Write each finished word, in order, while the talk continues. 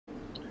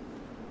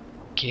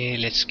Okay,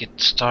 let's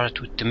get started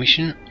with the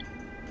mission.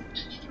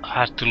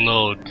 I had to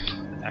load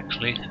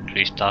actually and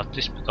restart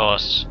this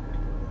because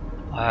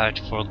I had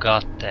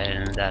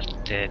forgotten that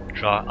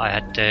I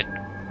had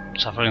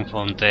suffering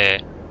from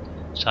the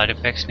side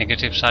effects,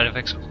 negative side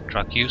effects of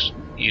drug use.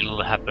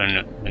 It'll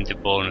happen when the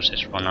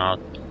bonuses run out.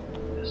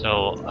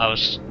 So I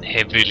was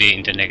heavily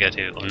in the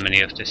negative on many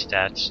of the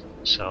stats,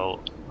 so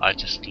I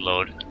just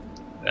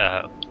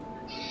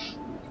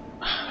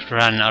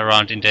ran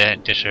around in the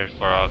desert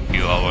for a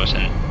few hours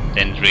and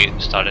then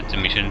restarted the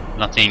mission.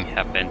 Nothing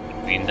happened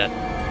between that,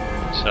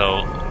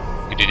 so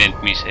you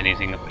didn't miss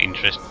anything of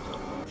interest.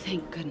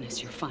 Thank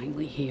goodness you're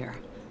finally here.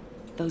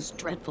 Those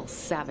dreadful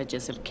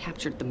savages have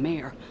captured the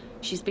mayor.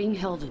 She's being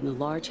held in the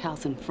large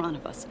house in front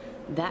of us.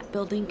 That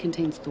building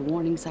contains the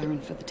warning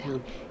siren for the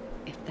town.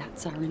 If that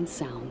siren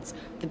sounds,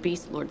 the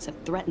Beast Lords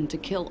have threatened to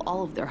kill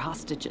all of their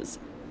hostages.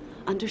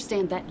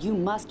 Understand that you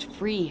must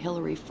free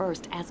Hillary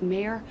first. As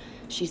mayor,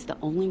 she's the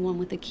only one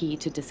with the key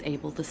to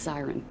disable the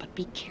siren. But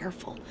be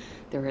careful.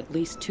 There are at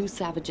least 2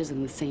 savages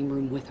in the same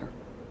room with her.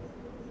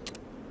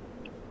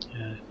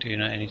 Do you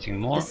know anything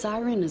more? The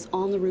siren is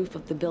on the roof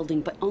of the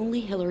building, but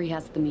only Hillary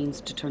has the means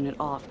to turn it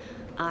off.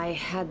 I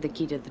had the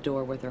key to the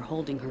door where they're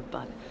holding her,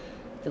 but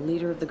the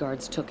leader of the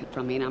guards took it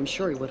from me, and I'm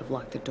sure he would have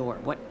locked the door.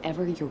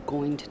 Whatever you're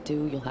going to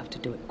do, you'll have to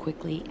do it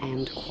quickly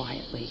and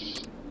quietly.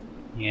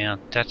 Yeah,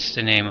 that's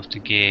the name of the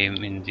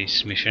game in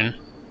this mission.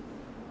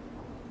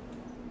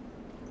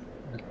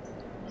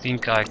 I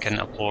think I can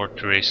afford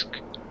to risk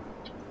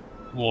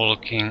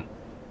walking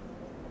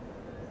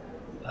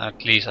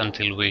at least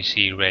until we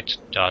see red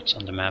dots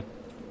on the map.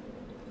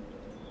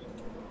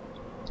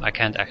 I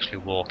can't actually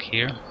walk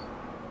here,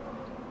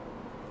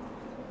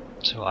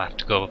 so I have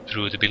to go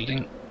through the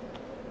building.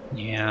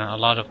 Yeah, a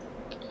lot of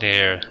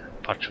their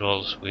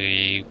patrols,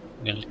 we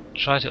will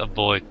try to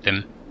avoid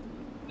them.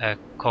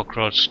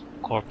 Cockroach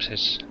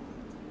corpses,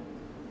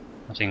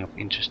 nothing of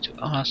interest to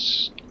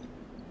us.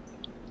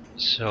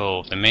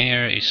 So the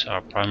mayor is our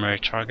primary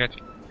target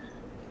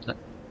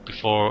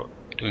before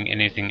doing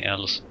anything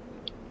else.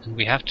 And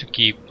we have to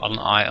keep an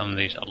eye on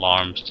these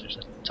alarms, there's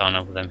a ton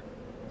of them.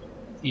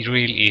 It's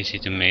really easy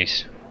to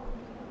miss.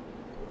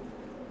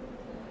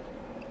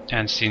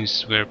 And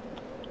since we're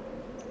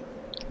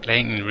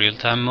playing in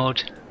real-time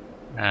mode,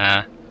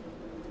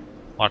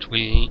 what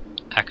will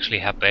actually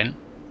happen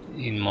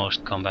in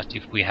most combat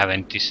if we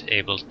haven't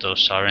disabled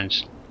those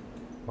sirens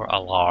or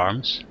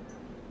alarms,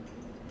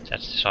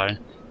 that's the siren,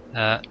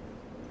 the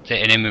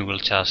enemy will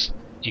just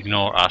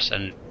ignore us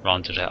and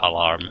run to the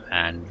alarm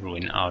and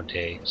ruin our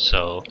day.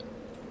 So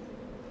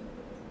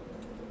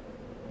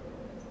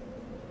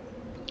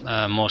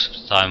most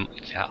of the time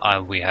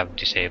if we have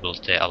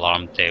disabled the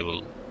alarm, they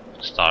will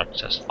start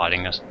just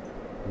fighting us,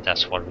 and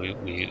that's what we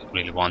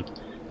really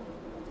want.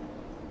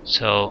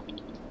 So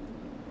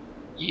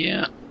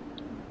yeah,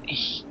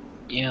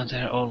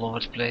 they're all over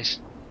the place.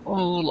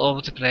 All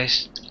over the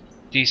place.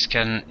 This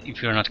can,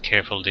 if you're not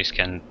careful, this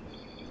can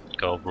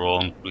go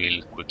wrong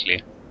real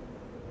quickly.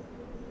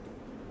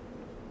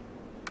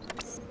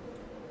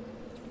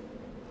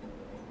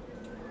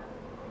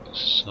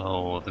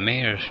 So the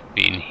mayor's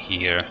been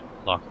here.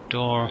 Locked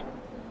door.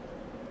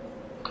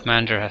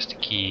 Commander has the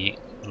key.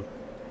 We'll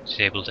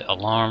disable the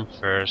alarm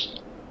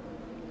first.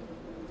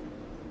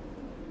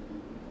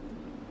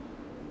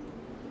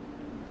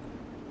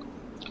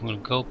 We'll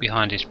go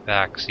behind his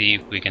back, see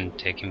if we can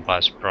take him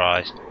by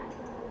surprise.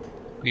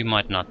 We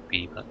might not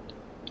be, but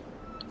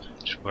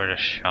it's worth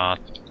a shot.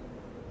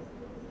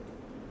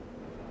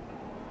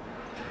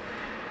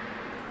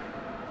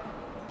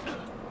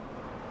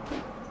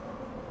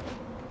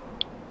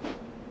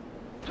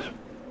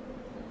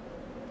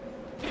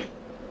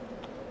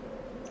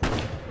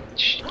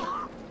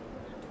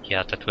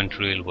 Yeah, that went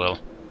real well.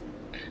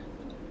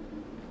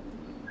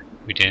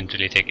 We didn't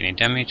really take any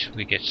damage.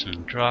 We get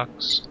some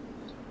drugs.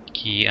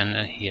 Key,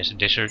 and he has a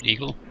Desert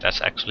Eagle.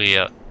 That's actually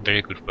a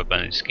very good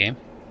weapon in this game.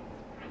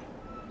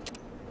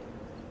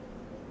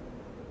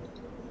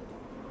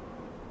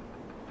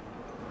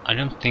 I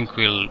don't think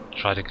we'll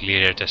try to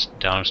clear this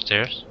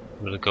downstairs.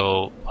 We'll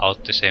go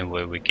out the same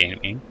way we came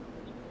in.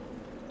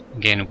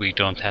 Again, we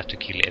don't have to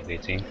kill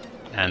everything,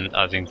 and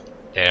I think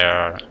there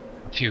are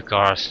a few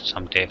cars,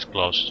 some death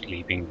close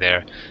sleeping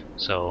there,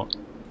 so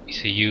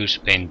it's a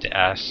huge pain in the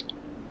ass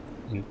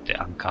in the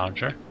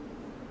encounter.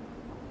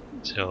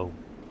 So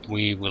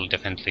we will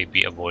definitely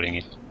be avoiding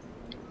it.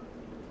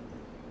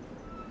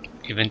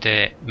 Even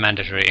the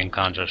mandatory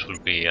encounters will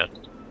be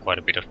quite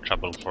a bit of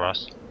trouble for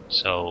us,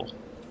 so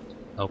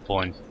no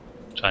point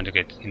trying to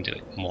get into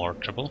more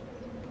trouble.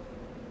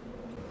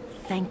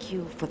 Thank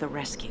you for the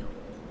rescue.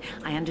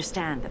 I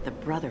understand that the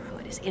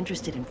Brotherhood is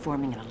interested in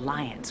forming an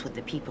alliance with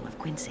the people of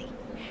Quincy.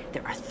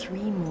 There are 3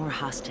 more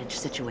hostage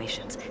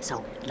situations,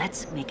 so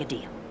let's make a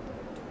deal.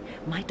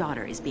 My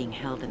daughter is being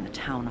held in the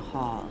town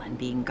hall and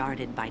being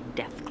guarded by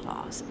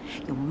Deathclaws.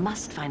 You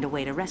must find a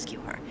way to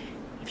rescue her.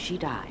 If she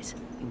dies,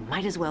 you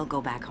might as well go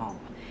back home.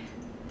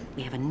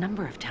 We have a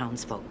number of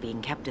townsfolk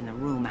being kept in the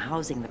room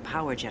housing the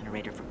power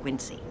generator for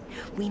Quincy.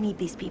 We need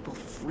these people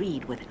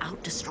freed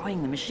without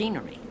destroying the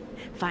machinery.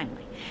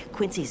 Finally,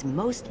 Quincy's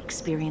most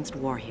experienced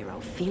war hero,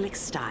 Felix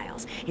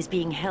Stiles, is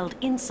being held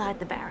inside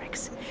the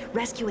barracks.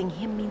 Rescuing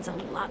him means a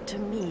lot to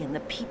me and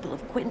the people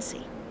of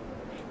Quincy.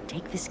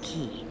 Take this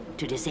key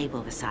to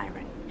disable the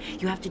siren.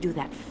 You have to do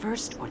that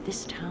first or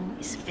this town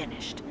is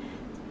finished.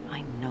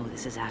 I know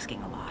this is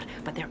asking a lot,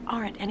 but there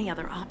aren't any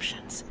other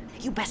options.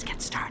 You best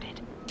get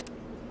started.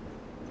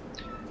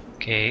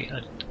 Okay,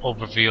 an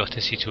overview of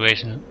the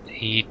situation.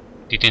 He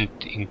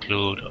didn't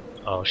include,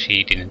 or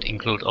she didn't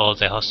include all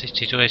the hostage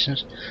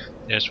situations.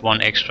 There's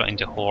one extra in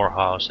the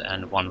whorehouse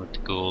and one with the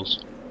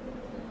ghouls.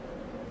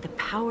 The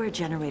power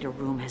generator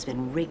room has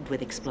been rigged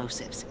with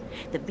explosives.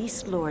 The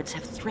Beast Lords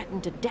have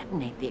threatened to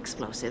detonate the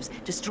explosives,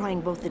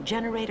 destroying both the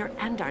generator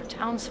and our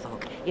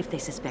townsfolk if they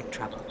suspect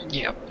trouble.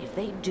 Yep. If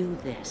they do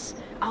this,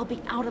 I'll be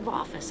out of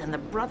office and the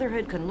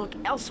Brotherhood can look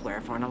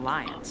elsewhere for an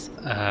alliance.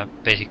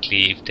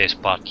 Basically, if they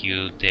spot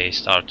you, they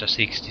start a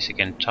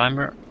 60-second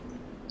timer.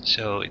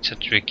 So it's a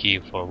tricky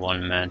for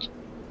one man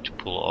to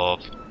pull off.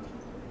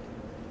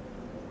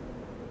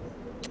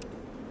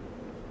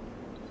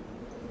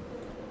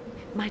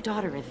 My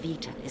daughter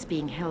Evita is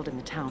being held in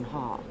the town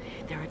hall.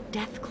 There are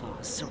death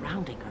claws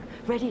surrounding her,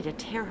 ready to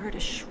tear her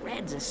to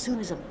shreds as soon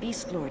as a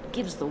Beast Lord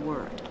gives the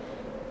word.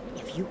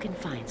 If you can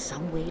find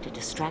some way to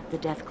distract the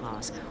death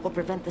claws or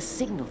prevent the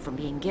signal from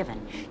being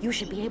given, you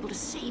should be able to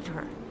save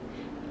her.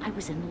 I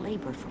was in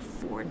labor for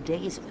 4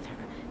 days with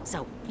her,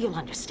 so you'll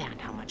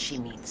understand how much she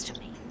means to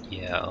me.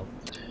 Yeah.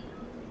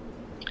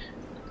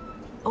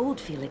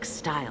 Old Felix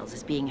Stiles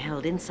is being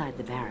held inside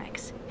the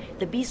barracks.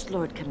 The Beast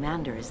Lord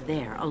commander is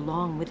there,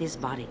 along with his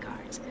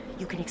bodyguards.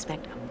 You can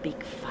expect a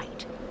big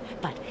fight.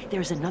 But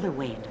there's another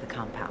way into the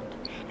compound.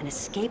 An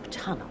escape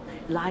tunnel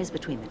lies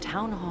between the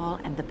town hall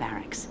and the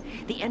barracks.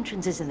 The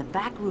entrance is in the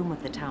back room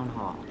of the town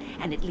hall,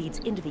 and it leads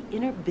into the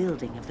inner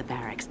building of the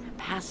barracks,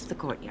 past the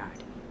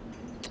courtyard.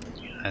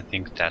 I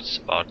think that's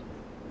about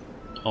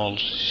all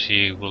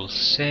she will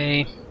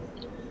say.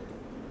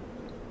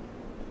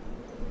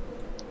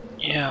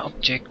 Yeah,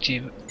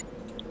 objective.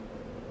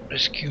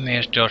 Rescue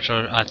Mayor's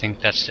daughter. I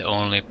think that's the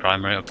only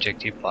primary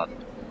objective, but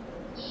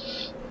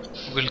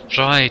we'll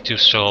try to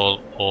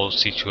solve all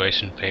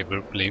situations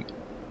favorably.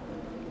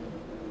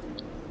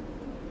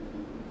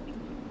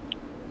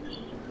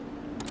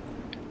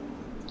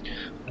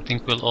 I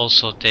think we'll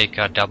also take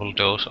a double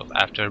dose of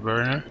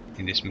Afterburner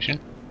in this mission.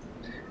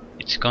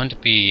 It's going to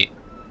be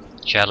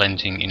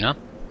challenging enough,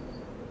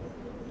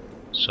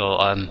 so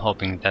I'm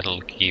hoping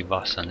that'll give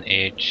us an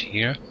edge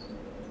here.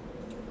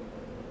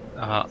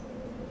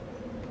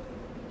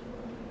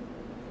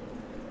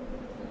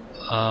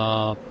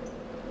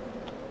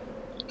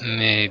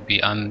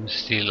 Maybe I'm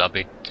still a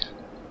bit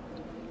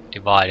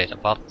divided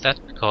about that,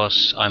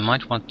 because I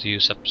might want to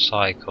use a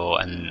Psycho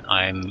and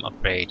I'm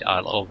afraid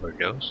I'll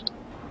overdose.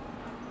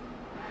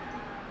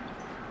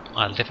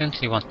 I'll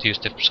definitely want to use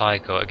the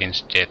Psycho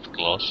against Death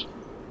Claws.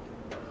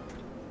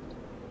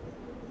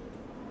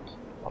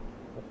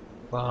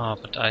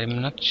 But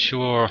I'm not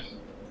sure.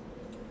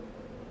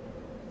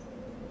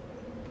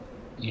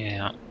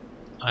 Yeah,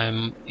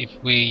 if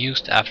we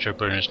use the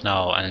Afterburners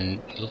now,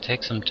 and it'll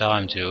take some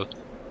time to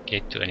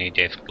get to any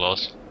Death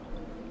Claws.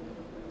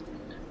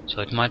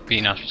 So it might be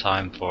enough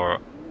time for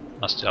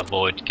us to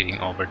avoid getting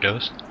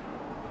overdosed.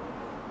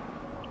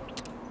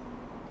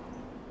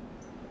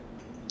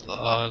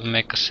 I'll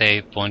make a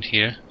save point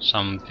here,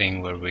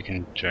 something where we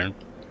can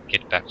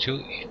get back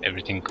to if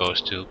everything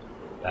goes too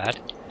bad.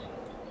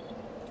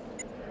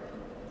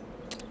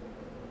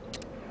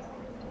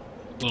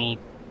 We'll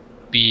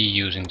be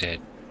using the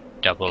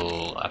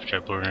double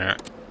Afterburner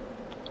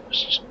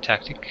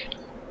tactic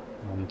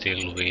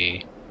until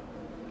we,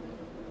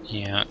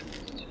 yeah,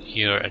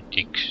 you're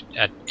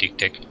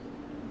addicted.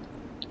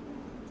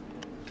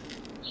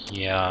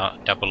 Yeah,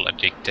 double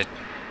addicted.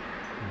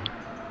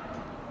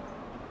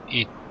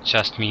 It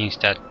just means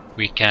that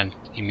we can't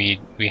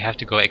we have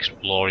to go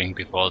exploring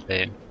before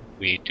then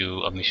we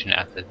do a mission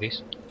after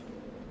this,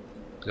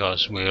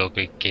 because we'll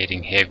be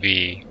getting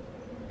heavy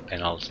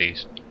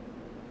penalties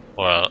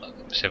for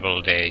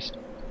several days.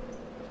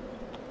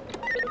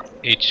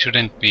 It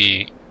shouldn't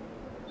be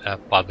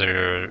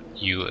bother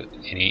you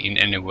in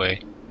any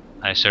way.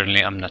 I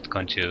certainly am not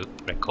going to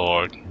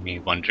record me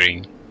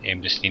wandering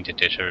aimlessly in the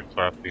desert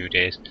for a few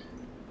days.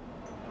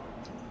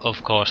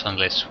 Of course,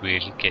 unless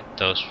we'll get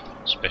those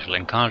special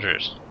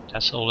encounters.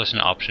 That's always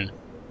an option.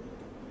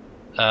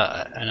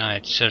 And I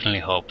certainly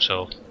hope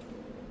so.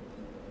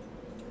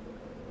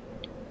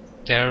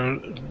 There are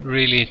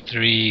really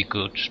 3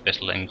 good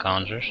special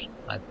encounters,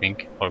 I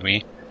think, for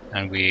me.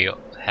 And we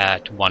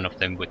had one of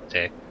them with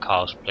the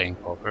cows playing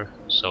poker,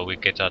 so we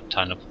get a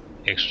ton of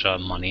extra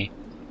money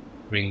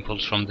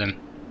ringfuls from them.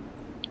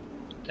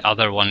 The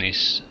other one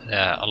is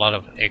a lot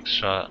of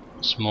extra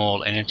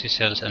small energy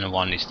cells, and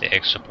one is the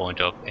extra point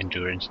of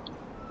endurance.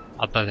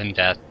 Other than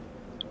that,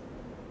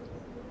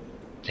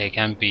 they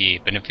can be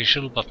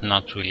beneficial, but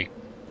not really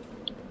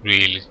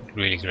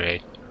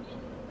great.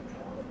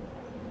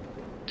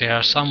 there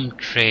are some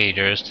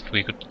traders that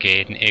we could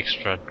gain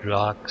extra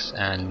drugs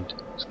and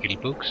skill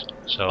books,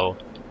 so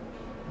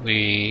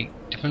we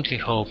definitely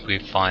hope we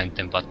find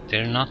them, but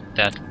they're not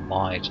that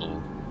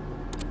vital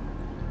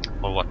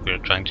for what we're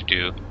trying to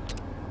do.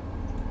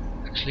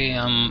 Actually,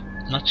 I'm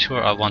not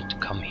sure I want to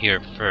come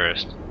here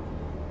first.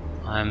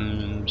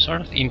 I'm sort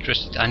of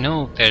interested. I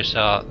know there's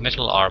a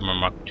Metal Armor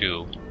Mark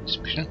II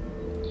exhibition,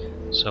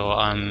 so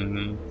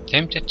I'm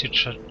tempted to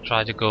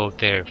try to go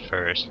there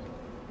first.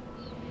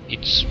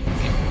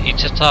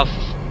 It's a tough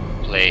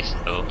place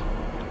though,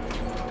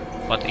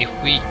 but if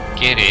we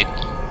get it,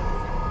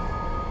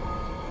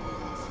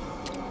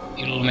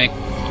 it'll make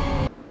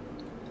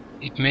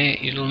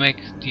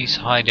these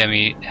high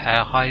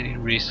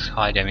risk,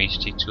 high damage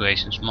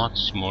situations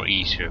much more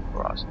easier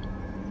for us,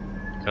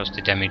 because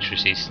the damage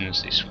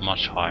resistance is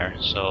much higher.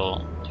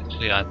 So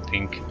actually, I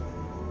think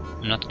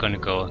I'm not gonna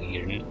go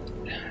here.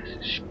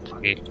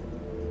 Fuck it.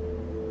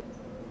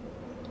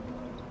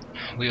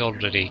 We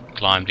already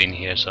climbed in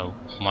here, so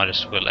might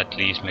as well at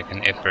least make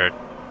an effort.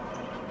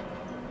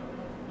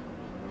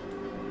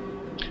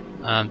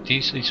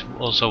 This is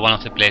also one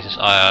of the places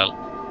I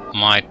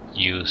might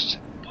use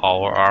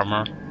power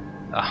armor.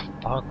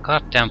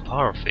 Goddamn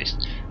power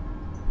fist.